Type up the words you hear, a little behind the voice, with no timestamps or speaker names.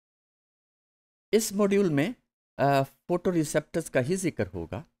इस मॉड्यूल में photo receptors का ही जिक्र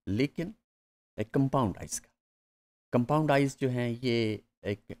होगा, लेकिन एक कंपाउंड आइज का। कंपाउंड आइज जो हैं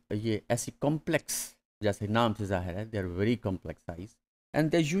ये ऐसी कॉम्प्लेक्स, जैसे नाम से जाहिर है, they are very complex eyes and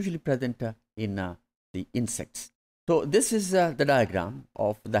they usually present in the insects. तो this is the diagram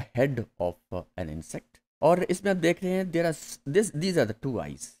of the head of an insect, और इसमें आप देख रहे हैं there are these are the two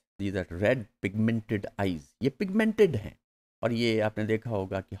eyes, these are red pigmented eyes, ये pigmented हैं। और ये आपने देखा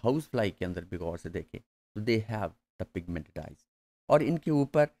होगा कि हाउस फ्लाई के अंदर भी गौर से देखें तो they have the pigmented eyes, और इनके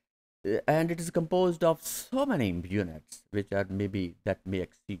ऊपर and it is composed of so many units which are maybe that may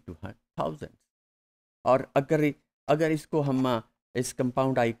exceed to thousands. और अगर इसको हम इस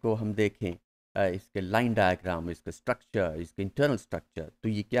कंपाउंड आई को हम देखें, इसके लाइन डायग्राम, इसके स्ट्रक्चर, इसके इंटरनल स्ट्रक्चर, तो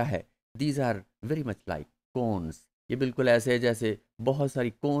ये क्या है? These are very much like cons. ये बिल्कुल ऐसे है जैसे बहुत सारी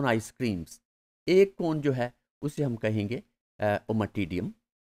कोन आइसक्रीम्स। एक कोन जो है उसे हम कहेंगे ओमाटीडियम,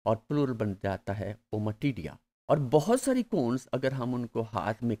 और प्लूरल बन जाता है ओमाटीडिया। और बहुत सारी कोन्स अगर हम उनको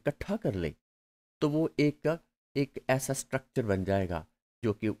हाथ में इकट्ठा कर ले तो वो एक ऐसा स्ट्रक्चर बन जाएगा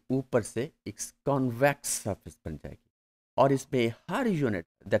जो कि ऊपर से एक कॉन्वेक्स सरफेस बन जाएगी, और इसमें हर unit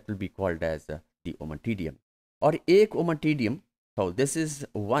that will be called as the ओमाटीडियम। और एक ओमाटीडियम, सो दिस इज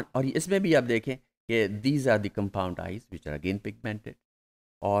वन, और इसमें भी आप देखें कि these are the compound eyes which are again pigmented,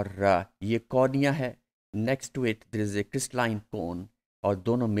 और ये कॉर्निया है, next to it there is a crystalline कोन, और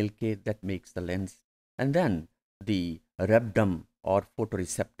दोनों मिलके that makes the lens, and then the रेबडम और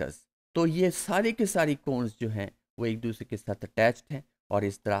फोटोरिसेप्टर्स। तो ये सारी के सारी कोन्स जो हैं वो एक दूसरे के साथ अटैच्ड हैं, और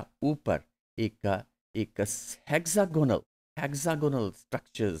इस तरह ऊपर एक हेक्सागोनल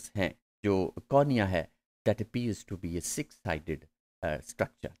स्ट्रक्चर्स हैं जो कॉर्निया है, that appears to be A six sided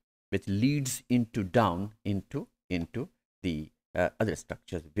structure which leads into down into the other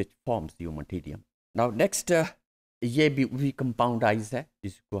structures which forms the ommatidium. Now next ये भी कंपाउंड आइज है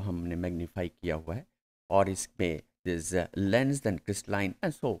जिसको हमने मैग्नीफाई किया हुआ है, और इसमें this lens and crystalline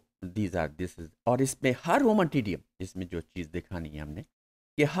and so this is. और इसमें हर ओमाटीडियम, इसमें जो चीज़ दिखानी है हमने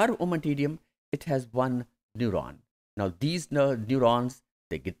कि हर ओमाटीडियम it has one neuron. Now these neurons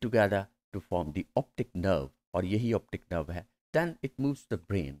they get together to form the optic nerve, और यही ऑप्टिक नर्व है, then it moves the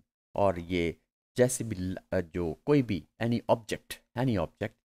brain. और ये जैसे भी जो कोई भी any object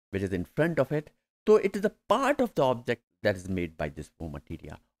which is in front of it, so it is a part of the object that is made by this form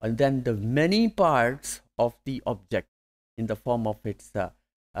material, and then the many parts of the object in the form of its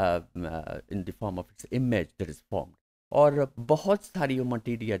image that is formed. और बहुत सारी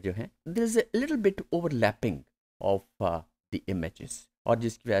materia जो हैं there is a little bit overlapping of the images, और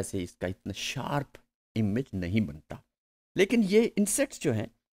जिसकी वजह से इसका इतना शार्प इमेज नहीं बनता। लेकिन ये इंसेक्ट्स जो हैं,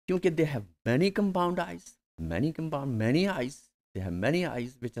 क्योंकि they have many compound eyes, they have many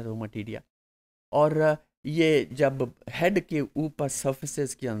eyes which are ommatidia, और ये जब हेड के ऊपर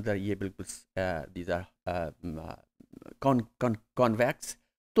सर्फेसेस के अंदर ये बिल्कुल दीज आर कॉन्वेक्स,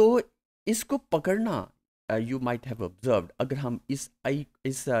 तो इसको पकड़ना यू माइट हैव ऑब्जर्व्ड, अगर हम इस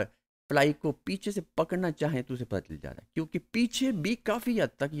फ्लाई को पीछे से पकड़ना चाहें तो उसे पता चल जाता है, क्योंकि पीछे भी काफ़ी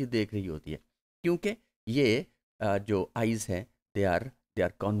हद तक ये देख रही होती है, क्योंकि ये जो आइज हैं दे आर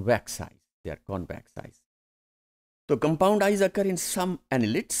कॉन्वेक्स आइज। तो कंपाउंड आइज अकर इन सम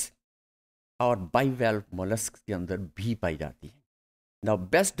एनिलिड्स और बाइवेल्व मोलस्क के अंदर भी पाई जाती है। Now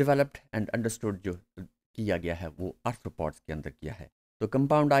best developed and understood जो किया गया है वो आर्थ्रोपॉड्स के अंदर किया है। तो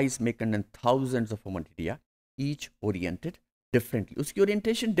कंपाउंड आइज में contain thousands of ओमटिडिया, each oriented differently. उसकी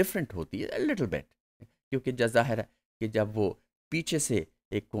ओरिएंटेशन डिफरेंट होती है लिटिल बिट, क्योंकि जाहिर है कि जब वो पीछे से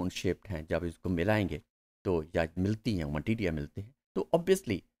एक कोन शेप्ड हैं, जब इसको मिलाएंगे तो या मिलती हैं ओमटिडिया मिलते हैं, तो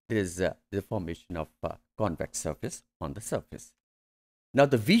obviously there is the formation of convex surface on the surface. Now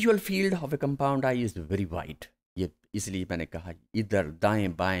the visual field of a compound eye is very wide. ये इसलिए मैंने कहा इधर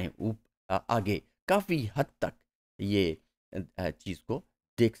दाएं बाएं आगे काफ़ी हद तक ये चीज़ को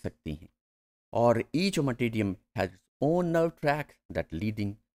देख सकती हैं, और each ommatidium has its own nerve tract that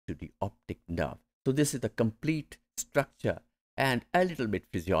leading to the optic nerve. So this is the complete structure and a little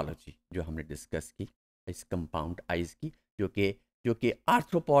bit physiology जो हमने डिस्कस की इस कंपाउंड आइज की, जो कि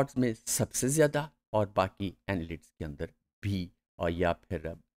आर्थ्रोपॉड्स में सबसे ज़्यादा और बाकी एनिलिड्स के अंदर भी, और या फिर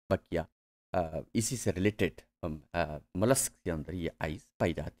बकिया इसी से रिलेटेड मोलस्क के अंदर ये आइज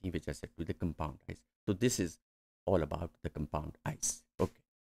पाई जाती हैं which are said to the compound eyes. तो this is all about the compound eyes.